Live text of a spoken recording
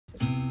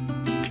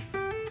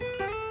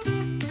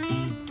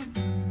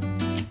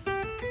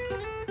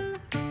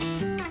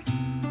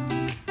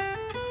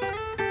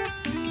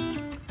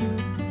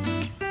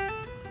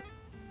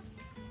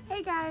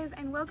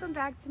welcome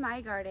back to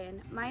my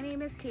garden. My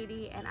name is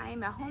Katie and I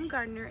am a home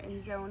gardener in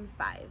Zone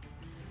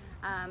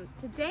 5.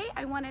 Today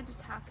I wanted to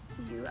talk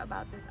to you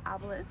about this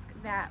obelisk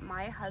that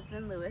my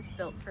husband Lewis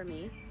built for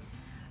me.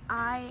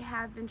 I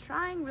have been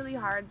trying really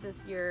hard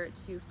this year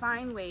to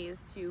find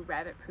ways to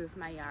rabbit-proof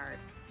my yard,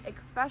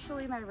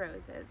 especially my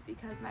roses,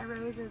 because my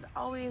roses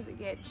always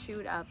get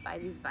chewed up by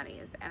these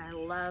bunnies and I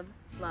love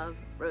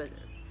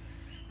roses.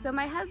 So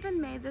my husband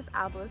made this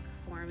obelisk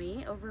for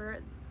me over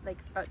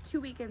about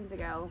 2 weekends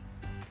ago.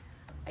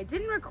 I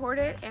didn't record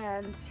it,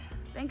 and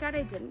thank God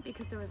I didn't,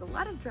 because there was a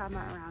lot of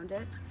drama around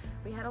it.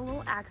 We had a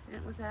little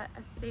accident with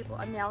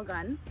a nail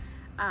gun,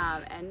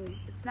 and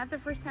it's not the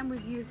first time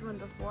we've used one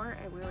before,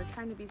 and we were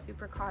trying to be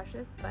super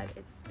cautious, but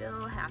it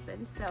still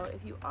happened. So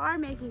if you are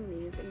making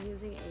these and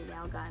using a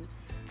nail gun,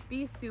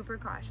 be super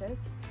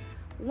cautious.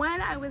 When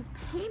I was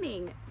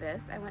painting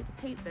this, I went to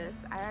paint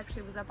this, I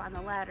actually was up on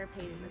the ladder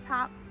painting the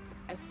top.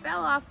 I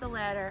fell off the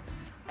ladder.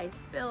 I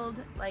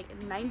spilled like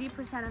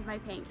 90% of my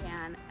paint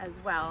can as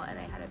well, and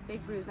I had a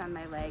big bruise on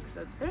my leg.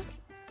 So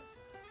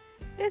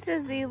this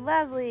is the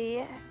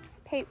lovely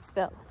paint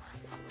spill.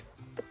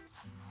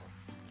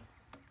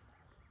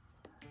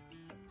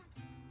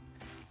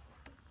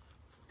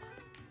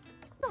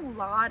 A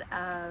lot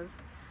of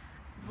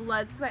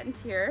blood, sweat, and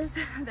tears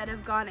that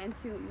have gone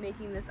into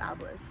making this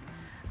obelisk.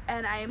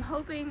 And I am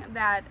hoping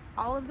that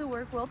all of the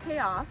work will pay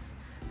off,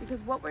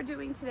 because what we're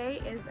doing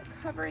today is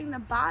covering the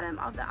bottom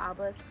of the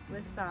obelisk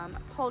with some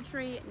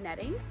poultry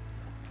netting.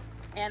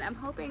 And I'm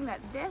hoping that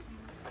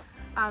this,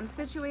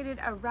 situated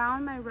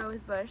around my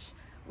rose bush,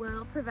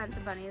 will prevent the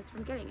bunnies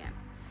from getting it.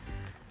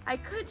 I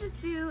could just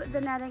do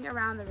the netting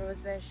around the rose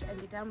bush and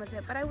be done with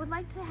it, but I would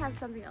like to have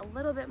something a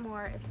little bit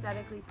more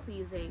aesthetically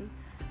pleasing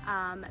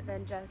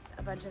than just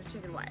a bunch of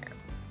chicken wire.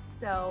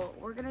 So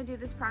we're gonna do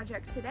this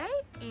project today,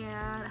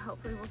 and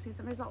hopefully we'll see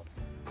some results.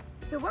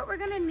 So what we're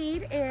gonna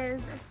need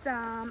is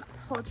some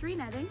poultry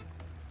netting,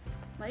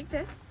 like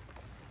this.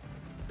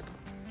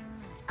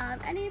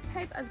 Any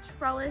type of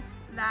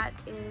trellis that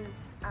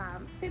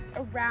fits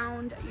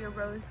around your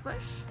rose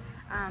bush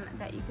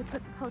that you could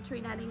put the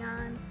poultry netting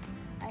on.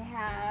 I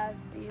have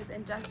these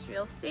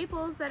industrial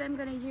staples that I'm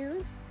gonna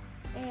use,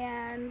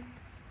 and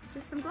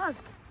just some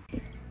gloves.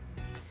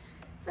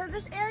 So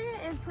this area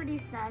is pretty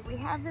snug. We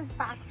have this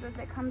boxwood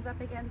that comes up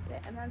against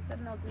it, and then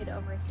some milkweed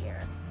over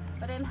here.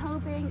 But I'm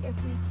hoping if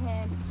we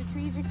can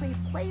strategically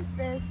place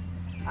this,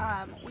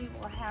 we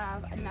will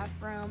have enough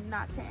room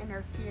not to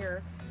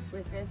interfere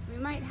with this. We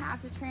might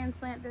have to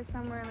transplant this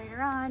somewhere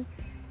later on,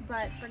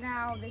 but for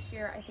now, this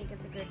year, I think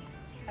it's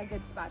a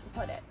good spot to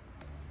put it.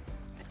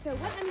 So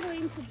what I'm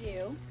going to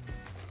do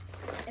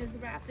is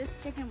wrap this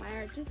chicken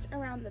wire just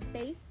around the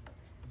base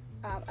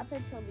up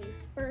until the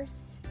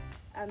first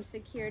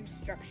secured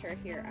structure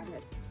here on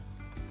this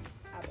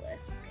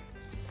obelisk.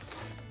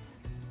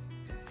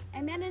 I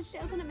managed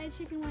to open up my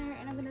chicken wire,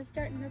 and I'm going to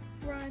start in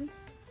the front.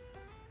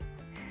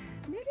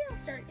 Maybe I'll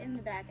start in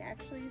the back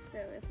actually, so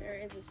if there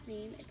is a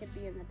seam, it could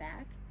be in the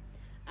back.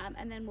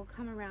 And then we'll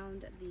come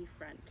around the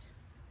front.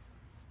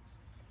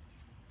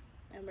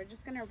 And we're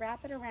just going to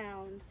wrap it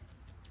around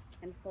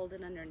and fold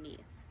it underneath.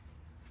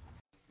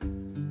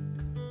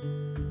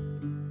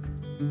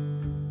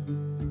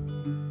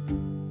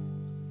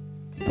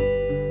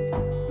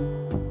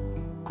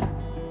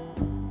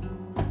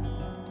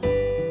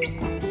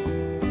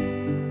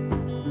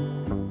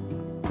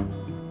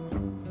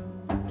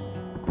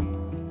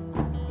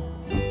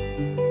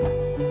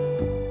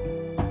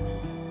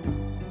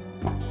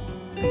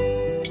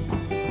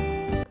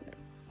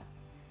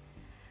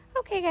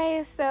 Okay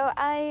guys, so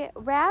I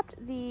wrapped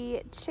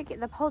the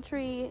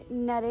poultry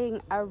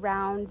netting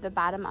around the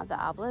bottom of the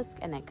obelisk,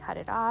 and I cut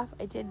it off.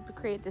 I did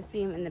create the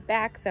seam in the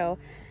back so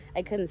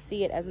I couldn't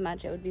see it as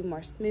much. It would be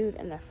more smooth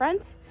in the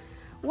front.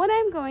 What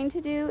I'm going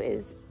to do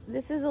is,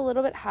 this is a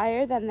little bit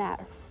higher than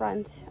that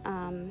front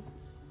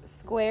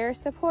square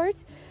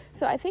support.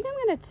 So I think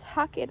I'm gonna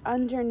tuck it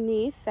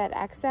underneath that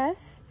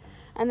excess,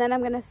 and then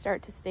I'm gonna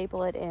start to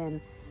staple it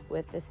in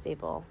with the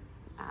staple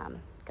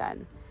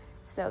gun.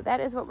 So that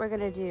is what we're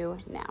gonna do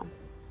now.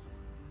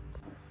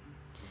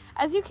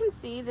 As you can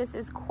see, this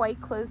is quite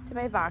close to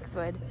my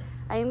boxwood.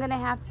 I am gonna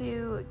have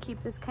to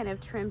keep this kind of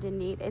trimmed and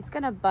neat. It's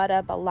gonna butt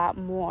up a lot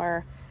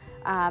more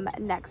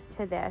next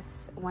to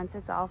this once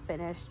it's all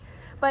finished.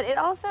 But it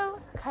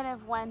also kind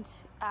of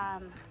went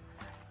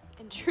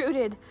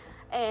intruded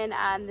in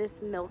on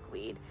this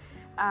milkweed.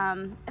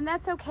 And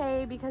that's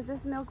okay, because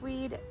this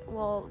milkweed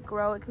will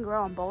grow. It can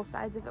grow on both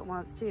sides if it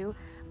wants to.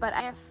 But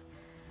if,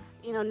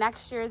 you know,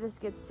 next year this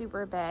gets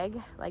super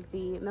big, like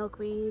the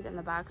milkweed and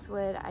the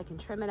boxwood, I can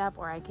trim it up,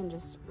 or I can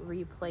just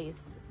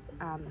replace.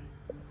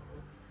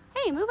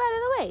 Hey, move out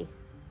of the way,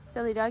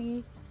 silly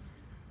doggy.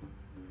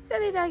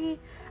 Silly doggy.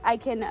 I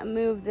can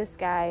move this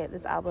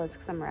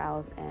obelisk somewhere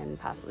else, and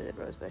possibly the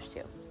rose bush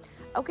too.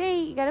 Okay,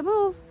 you gotta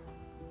move.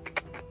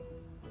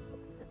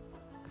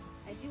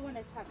 I do want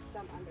to tuck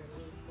some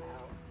underneath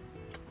though.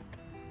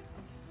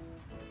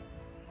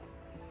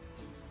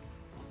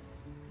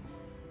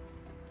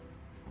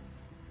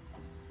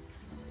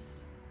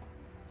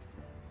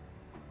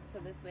 so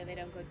this way they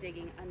don't go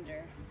digging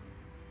under.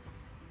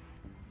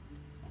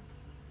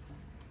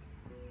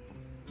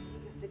 You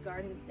have to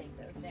garden stake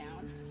those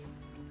down.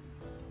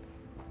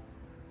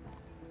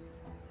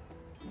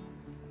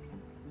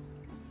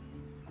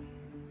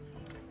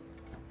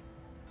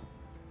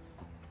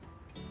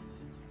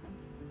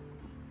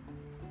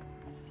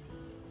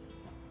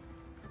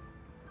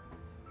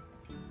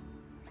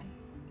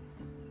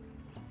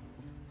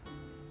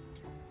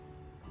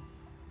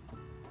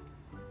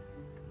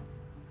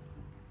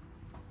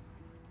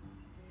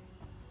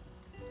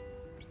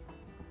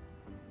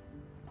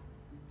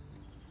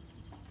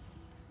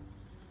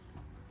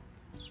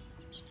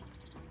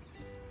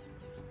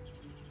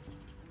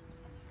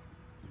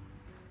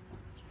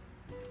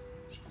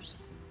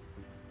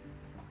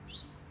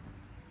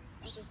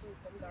 Just use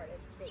some garden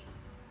stakes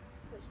to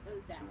push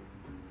those down.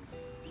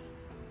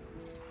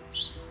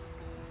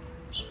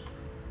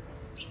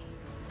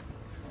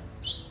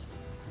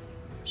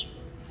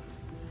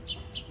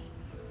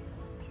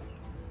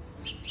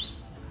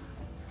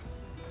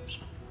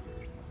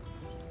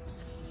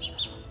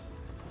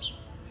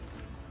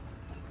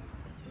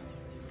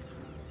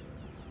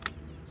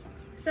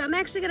 So I'm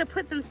actually going to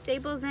put some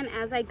staples in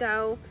as I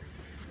go,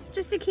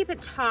 just to keep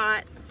it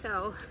taut,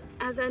 so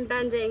as I'm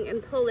bending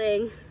and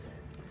pulling,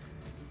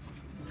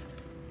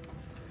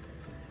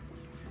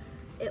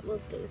 it will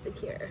stay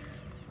secure.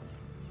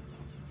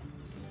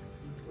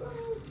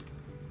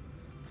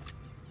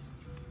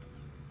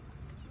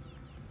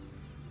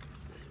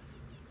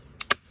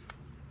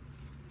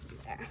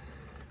 There.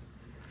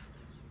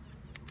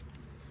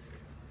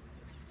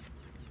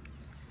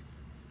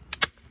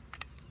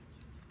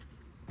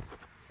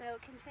 So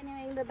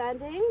continuing the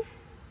bending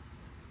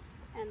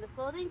and the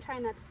folding, try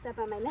not to step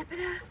on my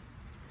lepida.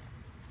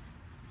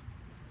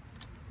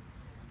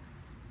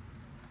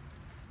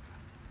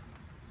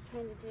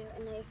 Trying to do a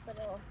nice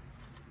little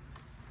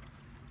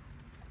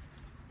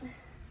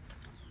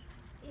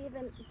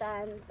even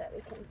bend that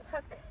we can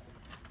tuck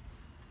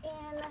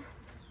in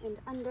and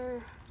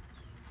under,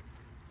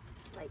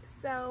 like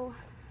so.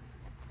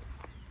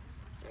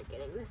 Start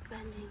getting this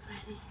bending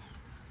ready.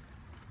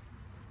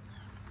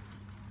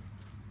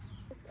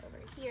 This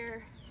over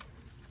here.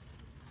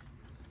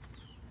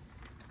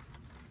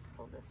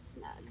 Pull this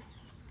snug,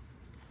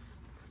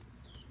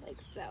 like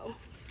so.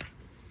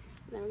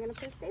 And then we're gonna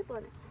put a staple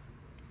in it.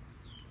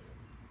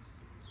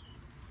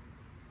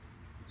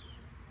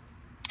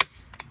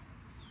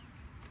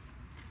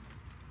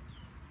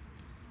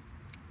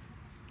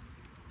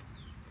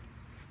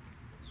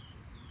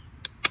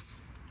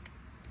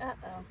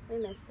 Uh-oh, we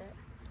missed it.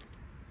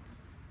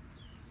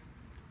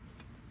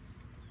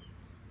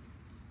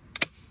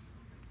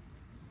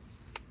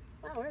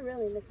 Wow, we're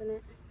really missing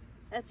it.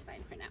 That's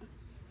fine for now.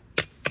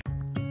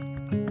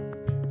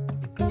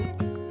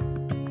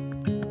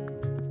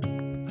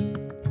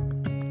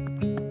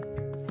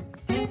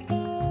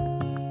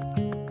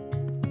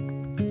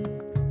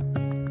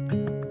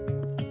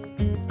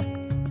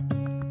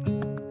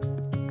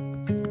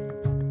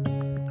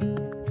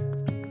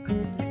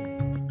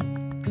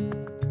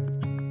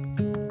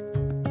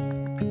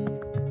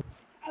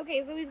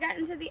 Okay, so we've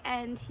gotten to the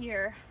end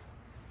here.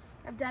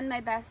 I've done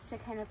my best to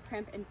kind of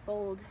primp and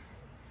fold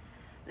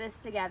this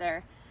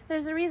together.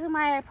 There's a reason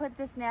why I put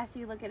this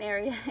nasty looking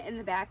area in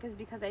the back, is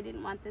because I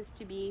didn't want this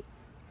to be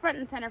front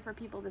and center for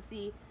people to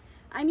see.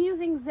 I'm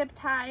using zip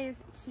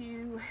ties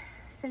to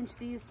cinch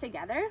these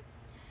together,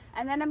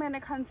 and then I'm going to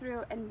come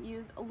through and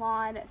use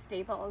lawn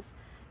staples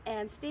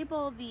and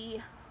staple the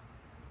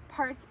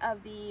parts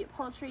of the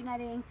poultry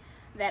netting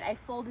that I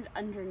folded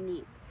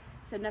underneath,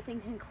 so nothing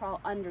can crawl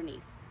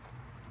underneath.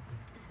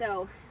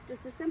 So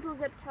just a simple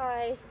zip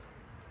tie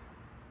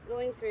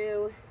going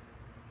through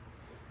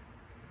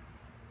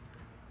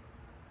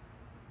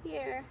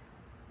here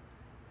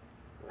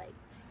like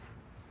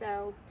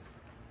so,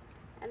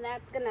 and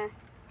that's gonna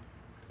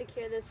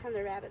secure this from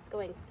the rabbits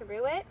going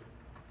through it.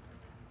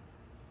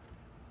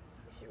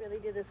 You should really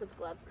do this with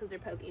gloves because they're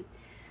pokey.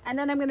 And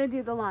then I'm gonna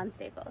do the lawn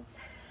staples.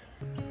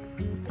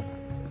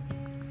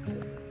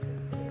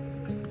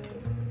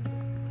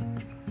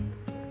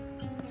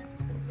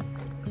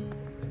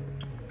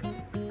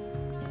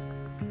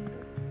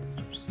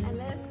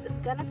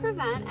 Gonna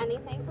prevent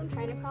anything from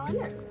trying to crawl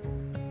under.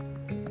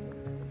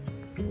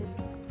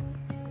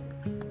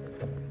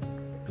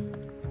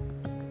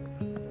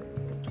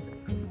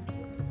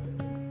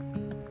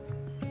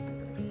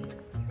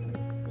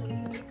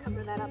 Just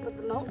cover that up with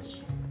the mulch.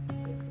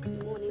 You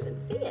won't even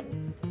see it.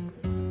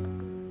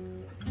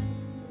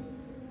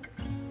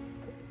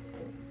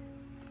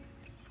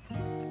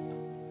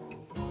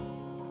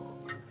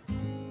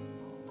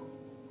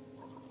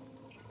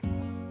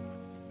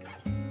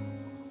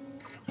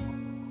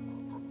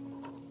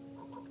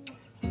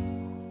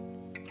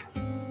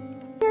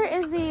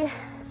 Is the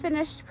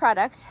finished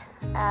product.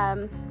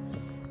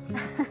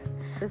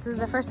 This is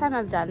the first time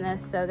I've done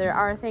this, so there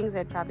are things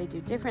I'd probably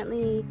do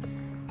differently,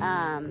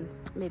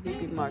 maybe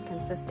be more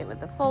consistent with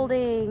the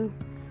folding,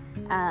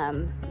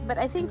 but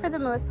I think for the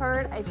most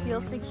part I feel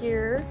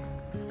secure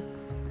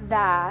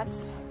that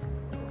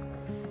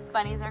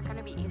bunnies aren't going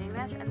to be eating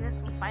this, and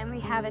this will finally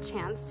have a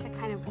chance to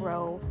kind of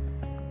grow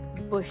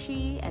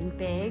bushy and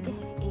big,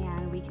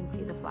 and we can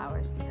see the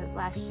flowers, because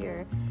last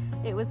year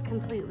it was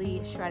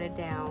completely shredded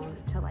down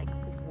to like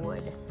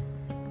wood,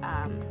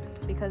 and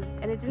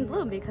it didn't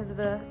bloom because of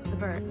the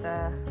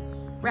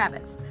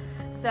rabbits.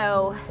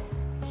 So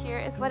here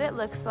is what it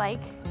looks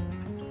like.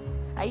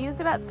 I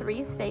used about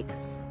 3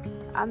 stakes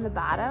on the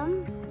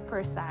bottom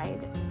per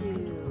side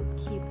to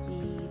keep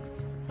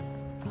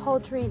the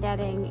poultry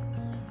netting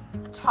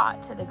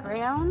taut to the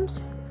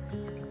ground.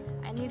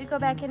 I need to go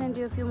back in and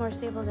do a few more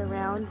staples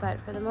around, but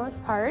for the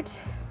most part,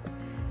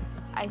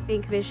 I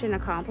think mission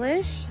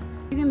accomplished.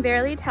 You can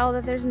barely tell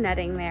that there's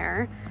netting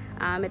there.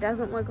 It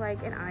doesn't look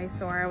like an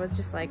eyesore with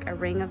just like a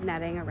ring of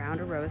netting around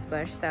a rose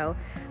bush. So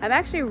I'm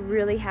actually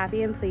really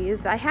happy and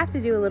pleased. I have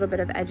to do a little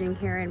bit of edging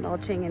here and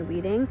mulching and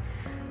weeding,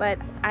 but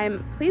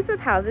I'm pleased with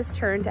how this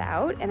turned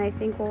out, and I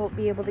think we'll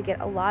be able to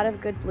get a lot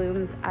of good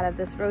blooms out of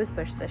this rose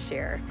bush this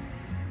year.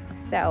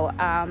 So,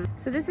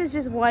 so this is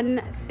just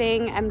one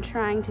thing I'm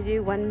trying to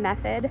do, one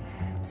method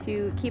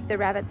to keep the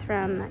rabbits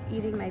from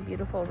eating my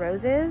beautiful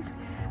roses.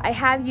 I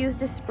have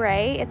used a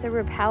spray. It's a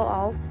repel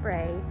all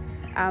spray,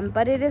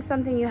 but it is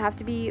something you have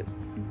to be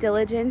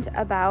diligent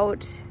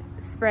about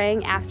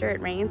spraying after it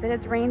rains, and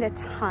it's rained a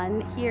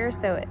ton here,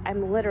 so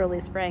I'm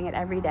literally spraying it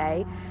every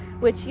day,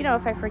 which, you know,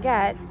 if I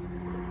forget,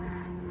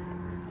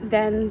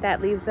 then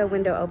that leaves a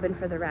window open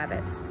for the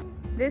rabbits.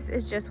 This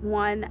is just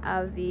one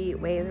of the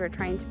ways we're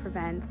trying to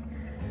prevent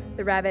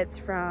the rabbits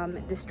from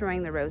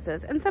destroying the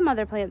roses, and some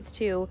other plants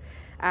too.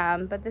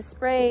 But the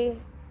spray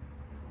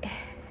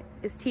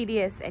is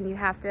tedious, and you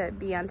have to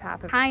be on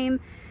top of time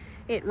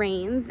it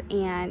rains,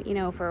 and you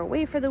know, if we're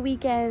away for the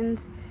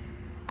weekend,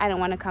 I don't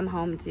want to come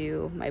home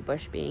to my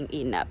bush being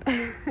eaten up.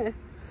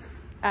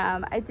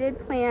 I did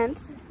plant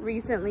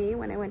recently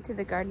when I went to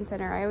the garden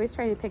center. I always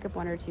try to pick up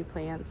 1 or 2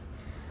 plants.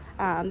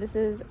 This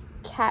is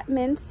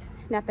catmint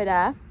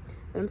nepeta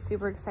that I'm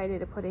super excited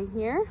to put in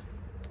here.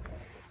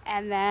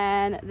 And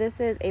then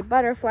this is a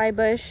butterfly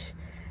bush.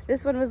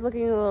 This one was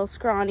looking a little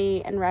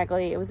scrawny and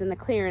raggedy. It was in the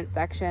clearance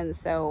section,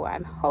 so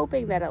I'm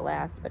hoping that it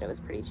lasts, but it was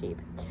pretty cheap.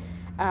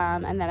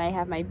 And then I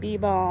have my bee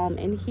balm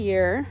in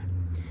here.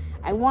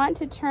 I want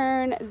to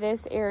turn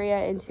this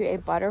area into a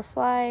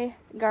butterfly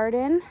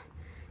garden.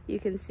 You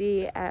can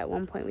see at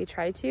one point we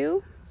tried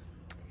to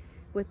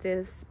with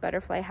this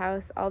butterfly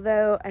house,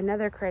 although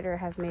another critter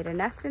has made a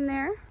nest in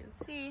there. You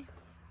can see.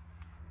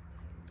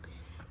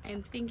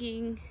 I'm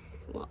thinking,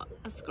 well,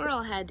 a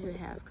squirrel had to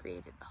have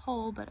created the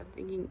hole, but I'm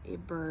thinking a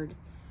bird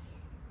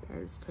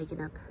has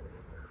taken up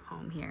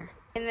home here.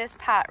 In this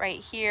pot right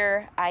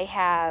here, I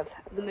have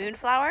the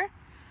moonflower,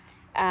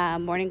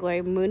 morning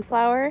glory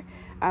moonflower,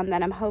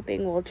 that I'm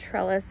hoping will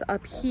trellis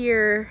up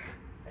here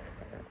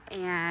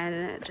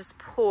and just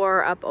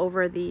pour up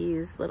over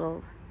these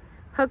little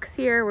hooks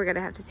here. We're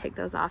gonna have to take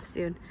those off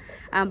soon.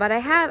 But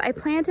I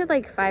planted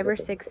like 5 or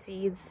 6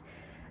 seeds.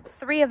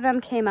 3 of them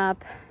came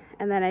up,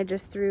 and then I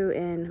just threw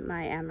in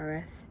my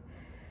amaranth.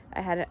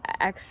 I had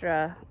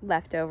extra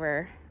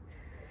leftover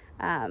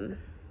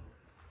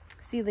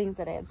seedlings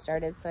that I had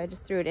started, so I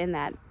just threw it in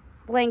that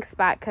blank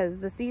spot because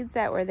the seeds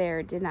that were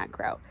there did not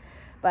grow.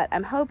 But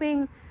I'm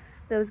hoping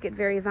those get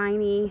very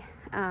viney.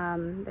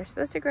 They're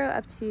supposed to grow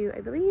up to,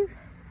 I believe,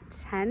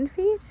 10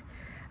 feet.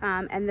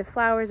 And the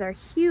flowers are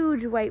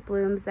huge white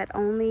blooms that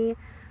only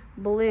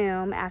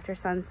bloom after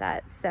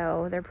sunset,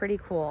 so they're pretty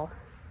cool.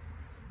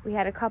 We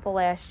had a couple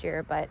last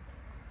year, but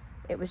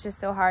it was just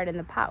so hard in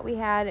the pot we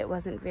had. It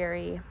wasn't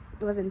big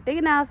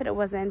enough, and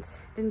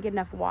it didn't get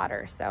enough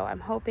water. So I'm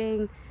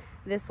hoping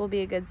this will be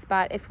a good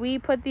spot. If we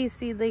put these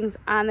seedlings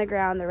on the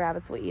ground, the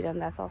rabbits will eat them.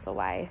 That's also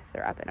why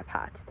they're up in a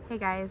pot. Hey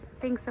guys,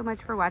 thanks so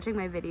much for watching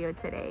my video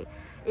today.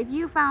 If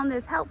you found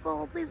this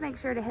helpful, please make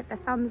sure to hit the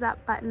thumbs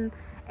up button,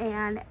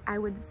 and I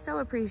would so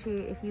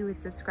appreciate if you would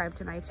subscribe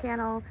to my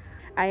channel.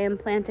 I am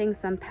planting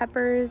some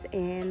peppers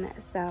in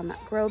some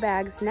grow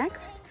bags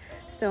next,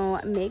 so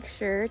make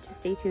sure to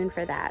stay tuned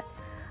for that.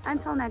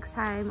 Until next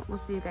time, we'll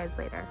see you guys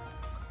later.